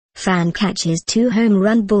Fan catches 2 home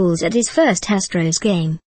run balls at his first Astros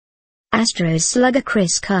game. Astros slugger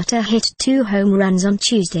Chris Carter hit 2 home runs on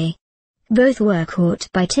Tuesday. Both were caught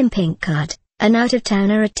by Tim Pinkard, an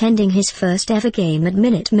out-of-towner attending his first ever game at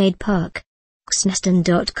Minute Maid Park.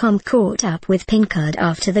 Xneston.com caught up with Pinkard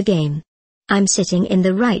after the game. "I'm sitting in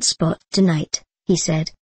the right spot tonight," he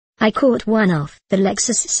said. "I caught one off the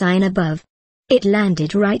Lexus sign above. It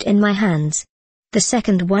landed right in my hands. The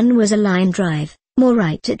second one was a line drive, more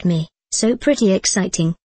right at me, so pretty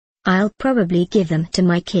exciting. I'll probably give them to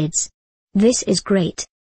my kids. This is great.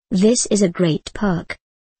 This is a great park.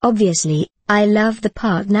 Obviously, I love the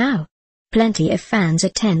park now. Plenty of fans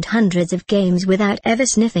attend hundreds of games without ever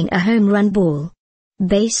sniffing a home run ball.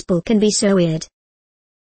 Baseball can be so weird.